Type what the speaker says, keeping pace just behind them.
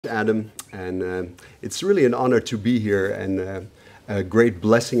Adam, and it's really an honor to be here and a great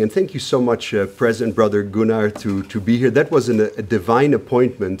blessing. And thank you so much, President Brother Gunnar, to be here. That was a divine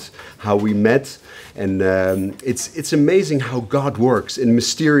appointment, how we met, and it's amazing how God works in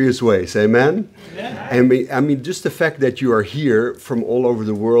mysterious ways. Amen? Yeah. I mean, just the fact that you are here from all over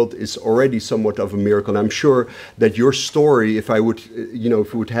the world is already somewhat of a miracle. I'm sure that your story, if I would,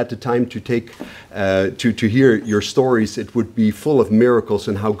 if we would had the time to take to hear your stories, it would be full of miracles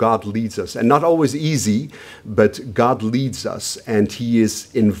and how God leads us. And not always easy, but God leads us and He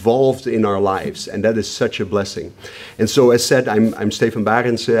is involved in our lives. And that is such a blessing. And so, as said, I'm Stephan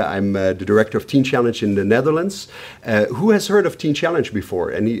Barendse. I'm the director of Teen Challenge in the Netherlands. Who has heard of Teen Challenge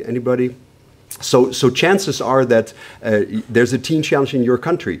before? Anybody? So chances are that there's a Teen Challenge in your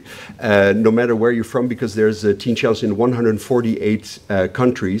country, no matter where you're from, because there's a Teen Challenge in 148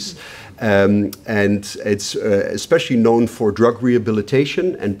 countries. And it's especially known for drug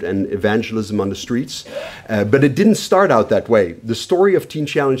rehabilitation and evangelism on the streets. But it didn't start out that way. The story of Teen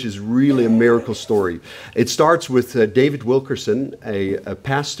Challenge is really a miracle story. It starts with David Wilkerson, a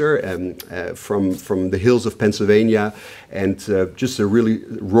pastor from the hills of Pennsylvania, and just a really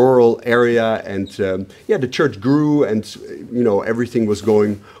rural area. And the church grew, and everything was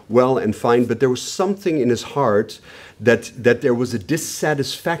going well and fine. But there was something in his heart that there was a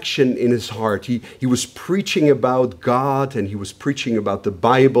dissatisfaction in his heart. He was preaching about God, and he was preaching about the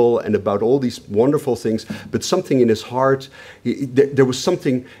Bible and about all these wonderful things, but something in his heart, there was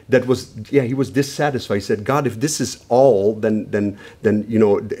something that was, he was dissatisfied. He said, God, if this is all, then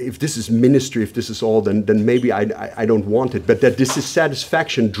if this is ministry, if this is all, then maybe I don't want it. But that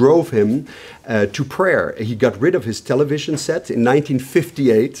dissatisfaction drove him to prayer. He got rid of his television set in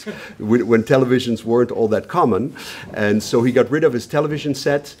 1958, when televisions weren't all that common. And so he got rid of his television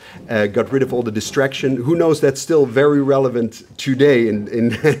set, got rid of all the distraction. Who knows, that's still very relevant today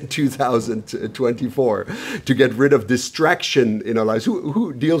in 2024, to get rid of distraction in our lives.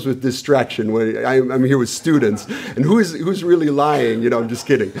 Who deals with distraction? I'm here with students, and who's really lying? I'm just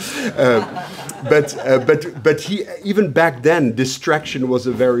kidding. But he, even back then, distraction was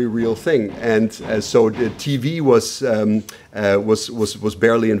a very real thing, and so the TV was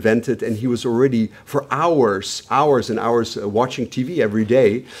barely invented, and he was already for hours and hours watching TV every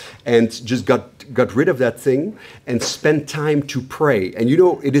day, and just got rid of that thing and spent time to pray. And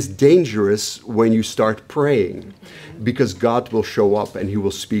it is dangerous when you start praying, because God will show up and He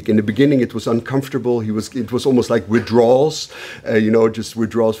will speak. In the beginning, it was uncomfortable. It was almost like withdrawals, just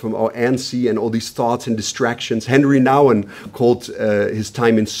withdrawals from antsy and all these thoughts and distractions. Henry Nouwen called his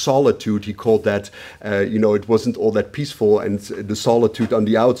time in solitude. He called that, it wasn't all that peaceful and the solitude on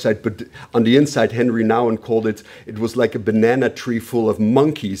the outside, but on the inside, Henry Nouwen called it was like a banana tree full of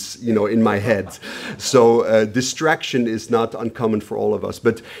monkeys, in my head. So distraction is not uncommon for all of us.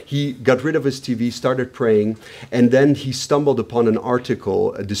 But he got rid of his TV, started praying, and then he stumbled upon an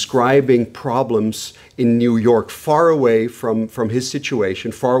article describing problems in New York, far away from his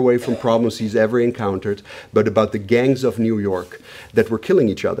situation, far away from problems he's ever encountered, but about the gangs of New York that were killing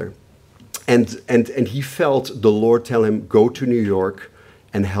each other. And he felt the Lord tell him, go to New York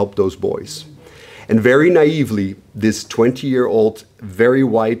and help those boys. And very naively, this 20-year-old, very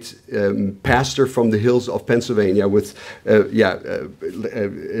white pastor from the hills of Pennsylvania with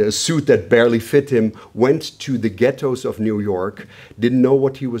a suit that barely fit him, went to the ghettos of New York, didn't know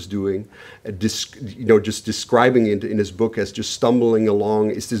what he was doing, just describing it in his book as just stumbling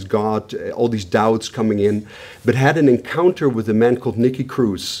along, is this God, all these doubts coming in, but had an encounter with a man called Nicky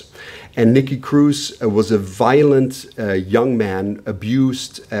Cruz. And Nicky Cruz was a violent young man,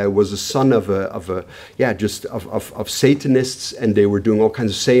 abused, was a son of Satanists, and they were doing all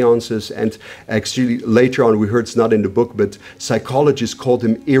kinds of seances. And actually, later on, we heard, it's not in the book, but psychologists called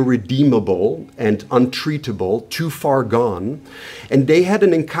him irredeemable and untreatable, too far gone. And they had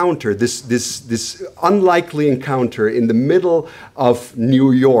an encounter, this unlikely encounter in the middle of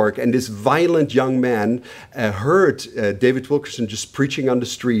New York. And this violent young man heard David Wilkerson just preaching on the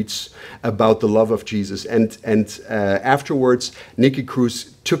streets about the love of Jesus. And afterwards, Nicky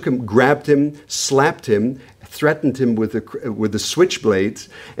Cruz took him, grabbed him, slapped him, threatened him with a switchblade,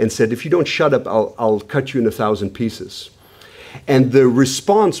 and said, if you don't shut up, I'll cut you in 1,000 pieces. And the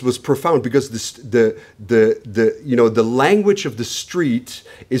response was profound, because the language of the street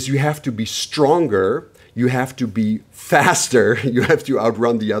is you have to be stronger, you have to be faster. You have to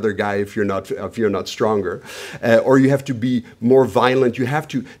outrun the other guy if you're not stronger, or you have to be more violent. You have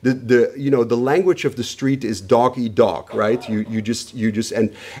to the language of the street is dog eat dog, right? You just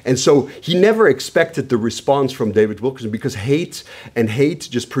and so he never expected the response from David Wilkerson, because hate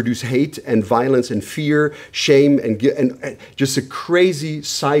just produce hate and violence and fear, shame and just a crazy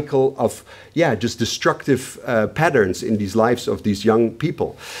cycle of just destructive patterns in these lives of these young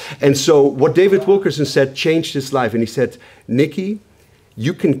people. And so what David Wilkerson said changed his life. And he said, Nicky,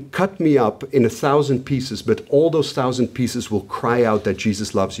 you can cut me up in 1,000 pieces, but all those 1,000 pieces will cry out that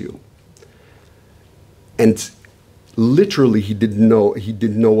Jesus loves you. And literally, he didn't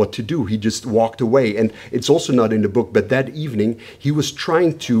know what to do. He just walked away. And it's also not in the book, but that evening he was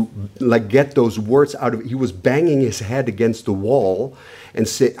trying to get those words out of. He was banging his head against the wall and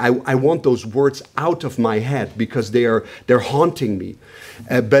say, I want those words out of my head because they're haunting me.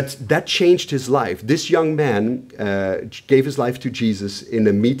 But that changed his life. This young man gave his life to Jesus in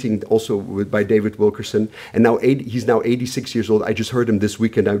a meeting also by David Wilkerson, and he's now 86 years old. I just heard him this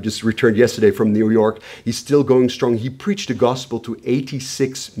weekend. I just returned yesterday from New York. He's still going strong. He preached the gospel to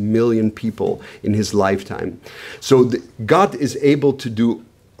 86 million people in his lifetime. So God is able to do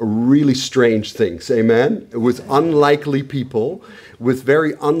really strange things, amen, with unlikely people, with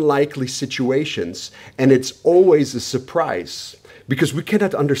very unlikely situations, and it's always a surprise because we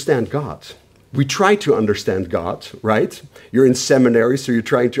cannot understand God. We try to understand God, right? You're in seminary, so you're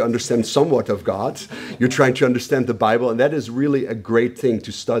trying to understand somewhat of God. You're trying to understand the Bible, and that is really a great thing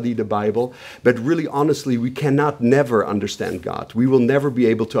to study the Bible. But really, honestly, we cannot never understand God. We will never be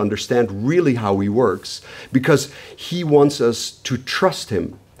able to understand really how He works because He wants us to trust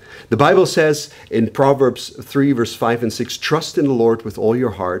Him. The Bible says in Proverbs 3, verse 5 and 6, trust in the Lord with all your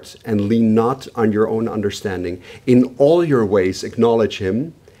heart and lean not on your own understanding. In all your ways acknowledge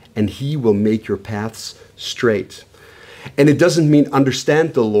Him, and He will make your paths straight. And it doesn't mean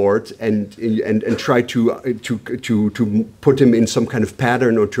understand the Lord and try to put Him in some kind of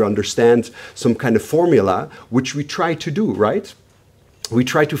pattern or to understand some kind of formula, which we try to do, right? We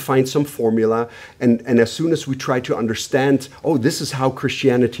try to find some formula, and as soon as we try to understand, oh, this is how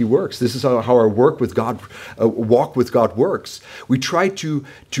Christianity works, this is how our walk with God works, we try to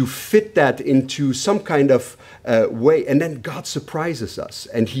fit that into some kind of way, and then God surprises us,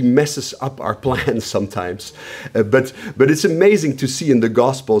 and He messes up our plans sometimes. But it's amazing to see in the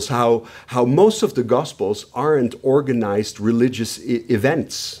Gospels how most of the Gospels aren't organized religious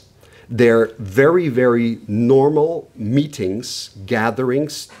events. They're very, very normal meetings,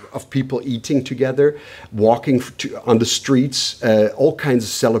 gatherings of people eating together, walking on the streets, all kinds of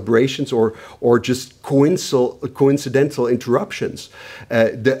celebrations or just coincidental interruptions.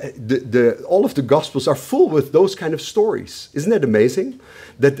 All of the Gospels are full with those kind of stories. Isn't that amazing?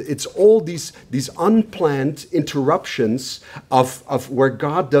 That it's all these unplanned interruptions of where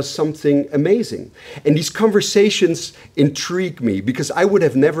God does something amazing. And these conversations intrigue me because I would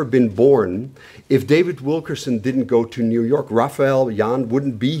have never been born if David Wilkerson didn't go to New York. Raphael, Jan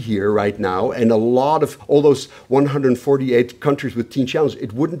wouldn't be here right now, and a lot of all those 148 countries with Teen Challenge,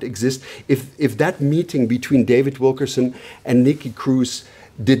 it wouldn't exist if that meeting between David Wilkerson and Nicky Cruz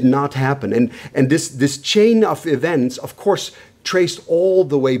did not happen. And this chain of events, of course, traced all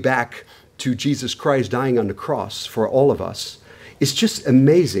the way back to Jesus Christ dying on the cross for all of us. It's just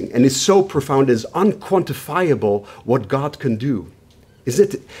amazing, and it's so profound, it's unquantifiable what God can do.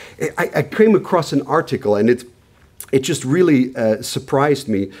 I came across an article, and it just really surprised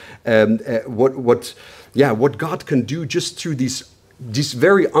me what God can do just through these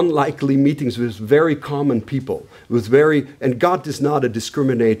very unlikely meetings with very common people, and God is not a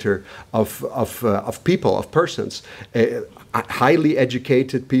discriminator of people, of persons. Highly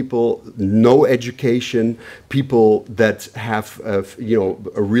educated people, no education, people that have a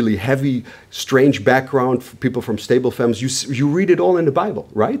really heavy, strange background, people from stable families. You read it all in the Bible,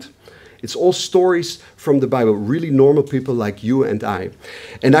 right? It's all stories from the Bible, really normal people like you and I.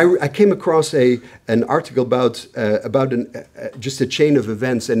 And I came across an article about just a chain of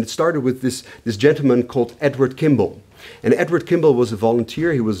events, and it started with this gentleman called Edward Kimball. And Edward Kimball was a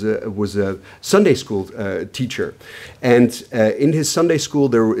volunteer. He was a Sunday school teacher, and in his Sunday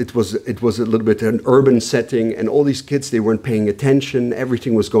school, it was a little bit an urban setting, and all these kids, they weren't paying attention.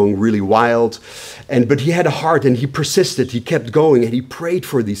 Everything was going really wild, but he had a heart, and he persisted. He kept going, and he prayed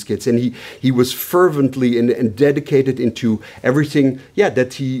for these kids, and he was fervently and dedicated into everything. Yeah,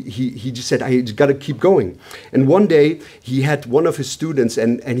 that he just said, I got to keep going. And one day he had one of his students,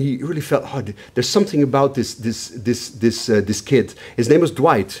 and he really felt, oh, there's something about this this kid. His name was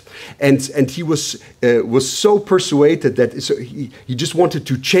Dwight, and he was so persuaded that he just wanted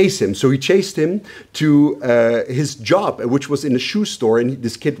to chase him. So he chased him to his job, which was in a shoe store, and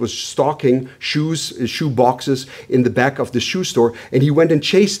this kid was stocking shoe boxes in the back of the shoe store, and he went and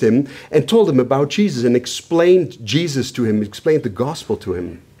chased him and told him about Jesus and explained Jesus to him, explained the gospel to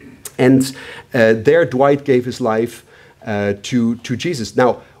him. And there Dwight gave his life to Jesus.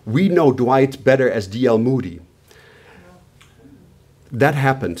 Now, we know Dwight better as D.L. Moody. That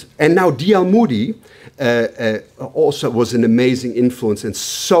happened. And now D.L. Moody also was an amazing influence, and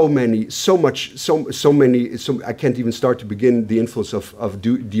so many, I can't even start to begin the influence of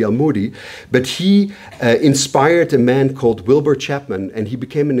D.L. Moody, but he inspired a man called Wilbur Chapman, and he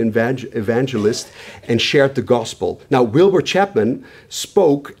became an evangelist and shared the gospel. Now, Wilbur Chapman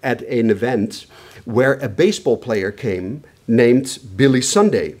spoke at an event where a baseball player came named Billy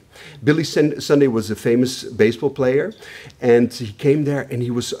Sunday. Billy Sunday was a famous baseball player, and he came there and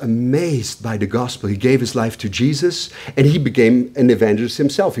he was amazed by the gospel. He gave his life to Jesus, and he became an evangelist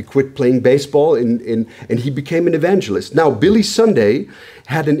himself. He quit playing baseball and he became an evangelist. Now, Billy Sunday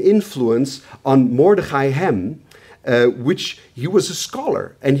had an influence on Mordecai Ham, which he was a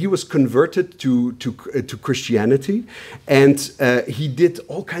scholar, and he was converted to Christianity, and he did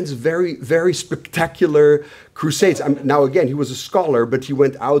all kinds of very, very spectacular crusades. Now again, he was a scholar, but he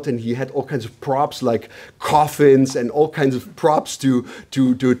went out and he had all kinds of props like coffins and all kinds of props to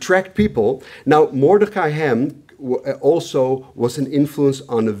attract people. Now Mordecai Ham also was an influence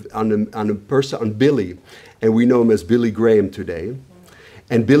on a person, on Billy, and we know him as Billy Graham today.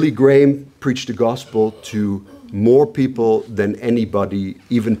 And Billy Graham preached the gospel to more people than anybody,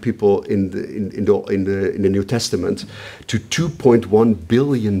 even people in the New Testament, to 2.1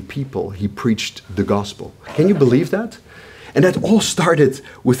 billion people. He preached the gospel. Can you believe that? And that all started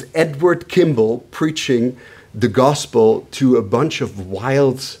with Edward Kimball preaching the gospel to a bunch of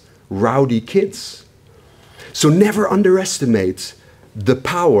wild, rowdy kids. So never underestimate the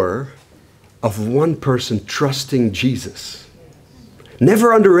power of one person trusting Jesus.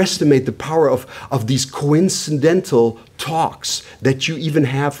 Never underestimate the power of these coincidental talks that you even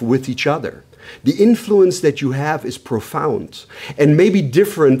have with each other. The influence that you have is profound and maybe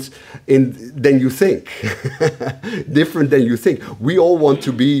different than you think. Different than you think. We all want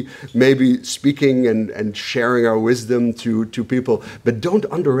to be maybe speaking and sharing our wisdom to people, but don't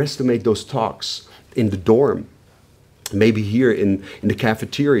underestimate those talks in the dorm. Maybe here in the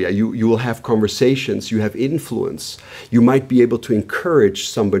cafeteria, you will have conversations, you have influence. You might be able to encourage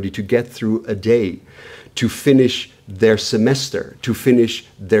somebody to get through a day, to finish their semester, to finish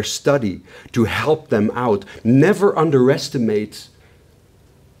their study, to help them out. Never underestimate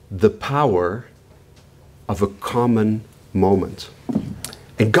the power of a common moment.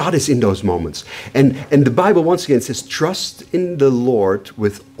 And God is in those moments. And the Bible once again says, trust in the Lord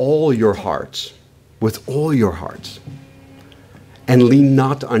with all your heart. With all your heart. And lean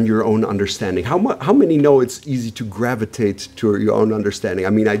not on your own understanding. How many know it's easy to gravitate to your own understanding? I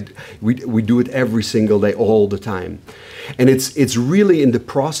mean, we do it every single day, all the time. And it's really in the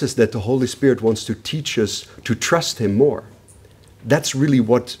process that the Holy Spirit wants to teach us to trust Him more. That's really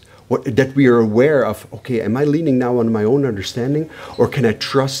what that we are aware of. Okay, am I leaning now on my own understanding, or can I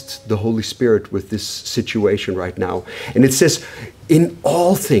trust the Holy Spirit with this situation right now? And it says, in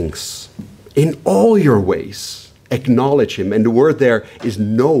all things, in all your ways, acknowledge Him. And the word there is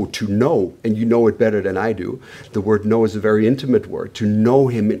know, to know, and you know it better than I do. The word know is a very intimate word, to know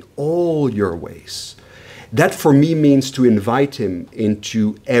Him in all your ways. That for me means to invite Him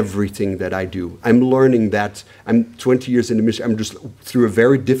into everything that I do. I'm learning that. I'm 20 years in the ministry. I'm just through a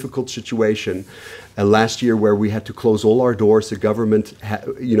very difficult situation last year where we had to close all our doors. The government,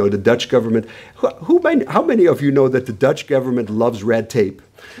 the Dutch government. How many of you know that the Dutch government loves red tape?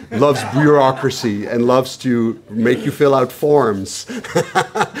 Loves bureaucracy and loves to make you fill out forms,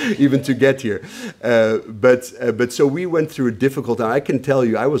 even to get here. But so we went through a difficult time. I can tell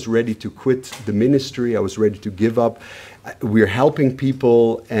you, I was ready to quit the ministry. I was ready to give up. We're helping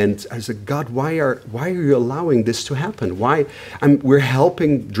people, and I said, God, why are you allowing this to happen? We're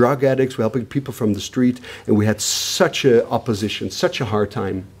helping drug addicts, we're helping people from the street, and we had such a opposition, such a hard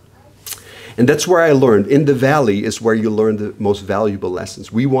time. And that's where I learned. In the valley is where you learn the most valuable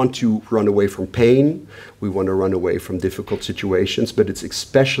lessons. We want to run away from pain. We want to run away from difficult situations. But it's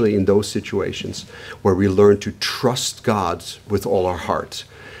especially in those situations where we learn to trust God with all our heart.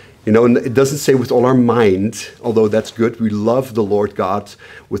 And it doesn't say with all our mind, although that's good. We love the Lord God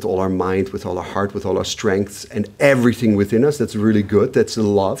with all our mind, with all our heart, with all our strengths, and everything within us. That's really good. That's a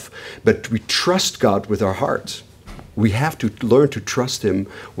love. But we trust God with our heart. We have to learn to trust Him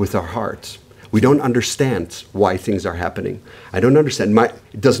with our heart. We don't understand why things are happening. I don't understand.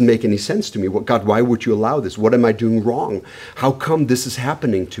 It doesn't make any sense to me. God, why would you allow this? What am I doing wrong? How come this is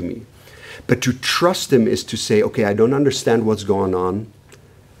happening to me? But to trust him is to say, okay, I don't understand what's going on,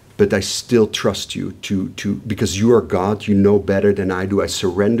 but I still trust you because you are God. You know better than I do. I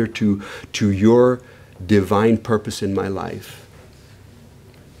surrender to your divine purpose in my life.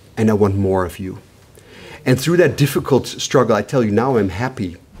 And I want more of you. And through that difficult struggle, I tell you, now I'm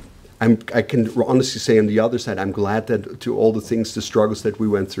happy. I can honestly say on the other side, I'm glad that to all the things, the struggles that we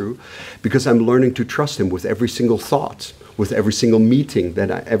went through, because I'm learning to trust him with every single thought, with every single meeting,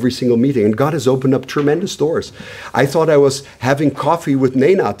 and God has opened up tremendous doors. I thought I was having coffee with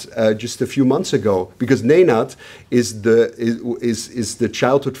Nenad just a few months ago, because Nenad is the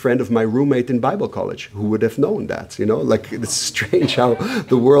childhood friend of my roommate in Bible college. Who would have known that? You know, like, it's strange how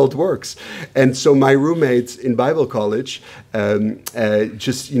the world works. And so my roommate in Bible college,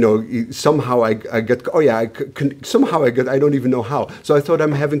 just, you know, somehow I got, I don't even know how. So I thought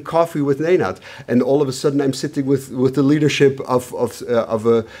I'm having coffee with Nenad, and all of a sudden I'm sitting with the leadership of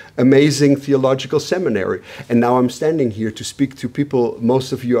an amazing theological seminary. And now I'm standing here to speak to people.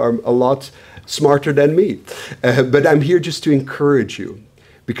 Most of you are a lot smarter than me. But I'm here just to encourage you,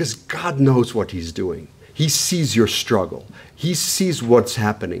 because God knows what he's doing. He sees your struggle. He sees what's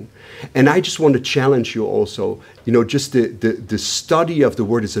happening. And I just want to challenge you also, you know, just the study of the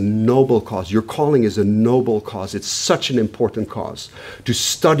word is a noble cause. Your calling is a noble cause. It's such an important cause. To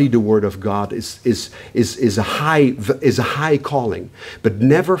study the word of God is a high calling. But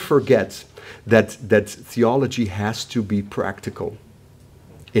never forget that theology has to be practical.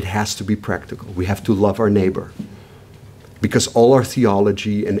 It has to be practical. We have to love our neighbor. Because all our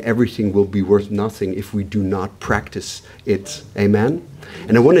theology and everything will be worth nothing if we do not practice it. Amen?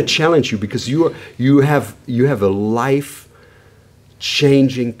 And I want to challenge you, because you have a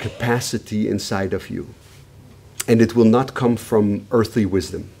life-changing capacity inside of you. And it will not come from earthly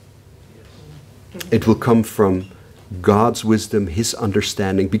wisdom. It will come from God's wisdom, his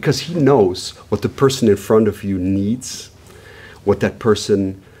understanding, because he knows what the person in front of you needs, what that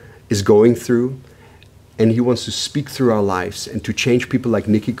person is going through. And he wants to speak through our lives and to change people like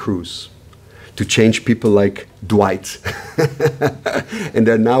Nicky Cruz, to change people like Dwight. And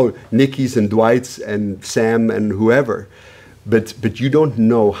there are now Nickies and Dwights and Sam and whoever. But you don't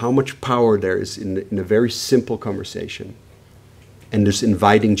know how much power there is in a very simple conversation. And just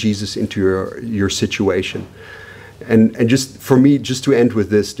inviting Jesus into your situation. And just for me, just to end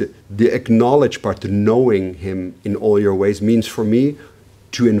with this, the acknowledge part, the knowing him in all your ways, means for me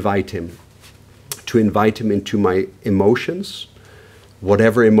to invite him. To invite him into my emotions,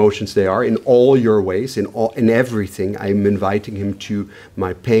 whatever emotions they are, in all your ways, in everything. I'm inviting him to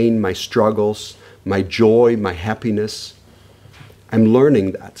my pain, my struggles, my joy, my happiness. I'm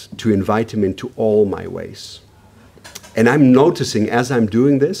learning that, to invite him into all my ways. And I'm noticing as I'm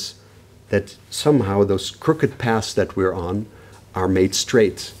doing this, that somehow those crooked paths that we're on are made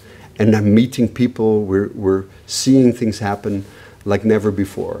straight. And I'm meeting people, we're seeing things happen like never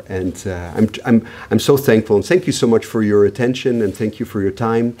before. And I'm so thankful. And thank you so much for your attention, and thank you for your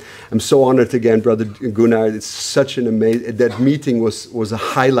time. I'm so honored again, Brother Gunnar. It's such an amazing, that meeting was a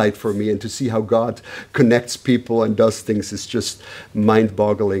highlight for me, and to see how God connects people and does things is just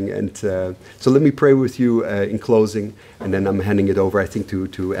mind-boggling. And so let me pray with you in closing, and then I'm handing it over, I think,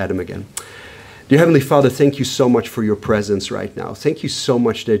 to Adam again. Dear Heavenly Father, thank you so much for your presence right now. Thank you so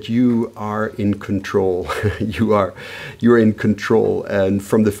much that you are in control. You're in control, and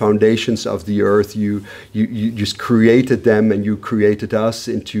from the foundations of the earth, you just created them, and you created us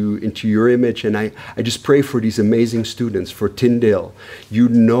into your image. And I just pray for these amazing students, for Tyndale. You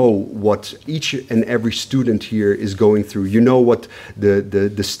know what each and every student here is going through. You know what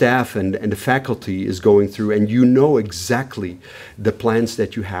the staff and the faculty is going through, and you know exactly the plans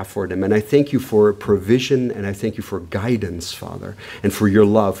that you have for them. And I thank you for provision, and I thank you for guidance, Father, and for your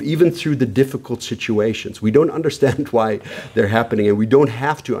love, even through the difficult situations. We don't understand why they're happening, and we don't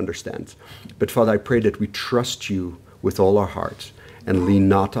have to understand. But Father, I pray that we trust you with all our heart and lean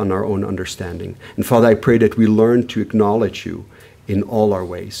not on our own understanding. And Father, I pray that we learn to acknowledge you in all our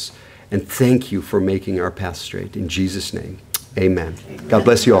ways. And thank you for making our path straight. In Jesus' name, amen. God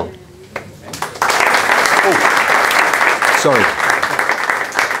bless you all. Oh, sorry.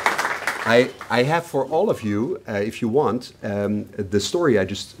 I have for all of you, if you want, the story I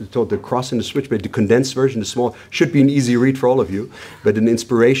just told, The Cross and the Switchblade, the condensed version, the small, should be an easy read for all of you, but an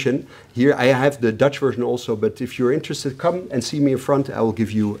inspiration. Here I have the Dutch version also, but if you're interested, come and see me in front. I will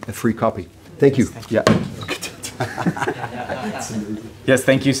give you a free copy. Thank you. Yeah. Yes,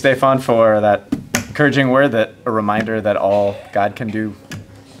 thank you, Stephan, for that encouraging word, that a reminder that all God can do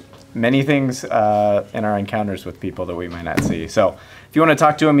many things in our encounters with people that we might not see. So if you want to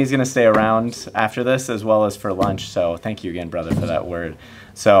talk to him, he's going to stay around after this as well as for lunch. So thank you again, brother, for that word.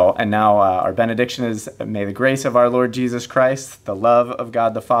 So, and now our benediction is, may the grace of our Lord Jesus Christ, the love of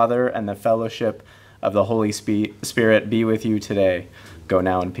God the Father, and the fellowship of the Holy Spirit be with you today. Go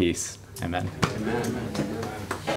now in peace. Amen. Amen.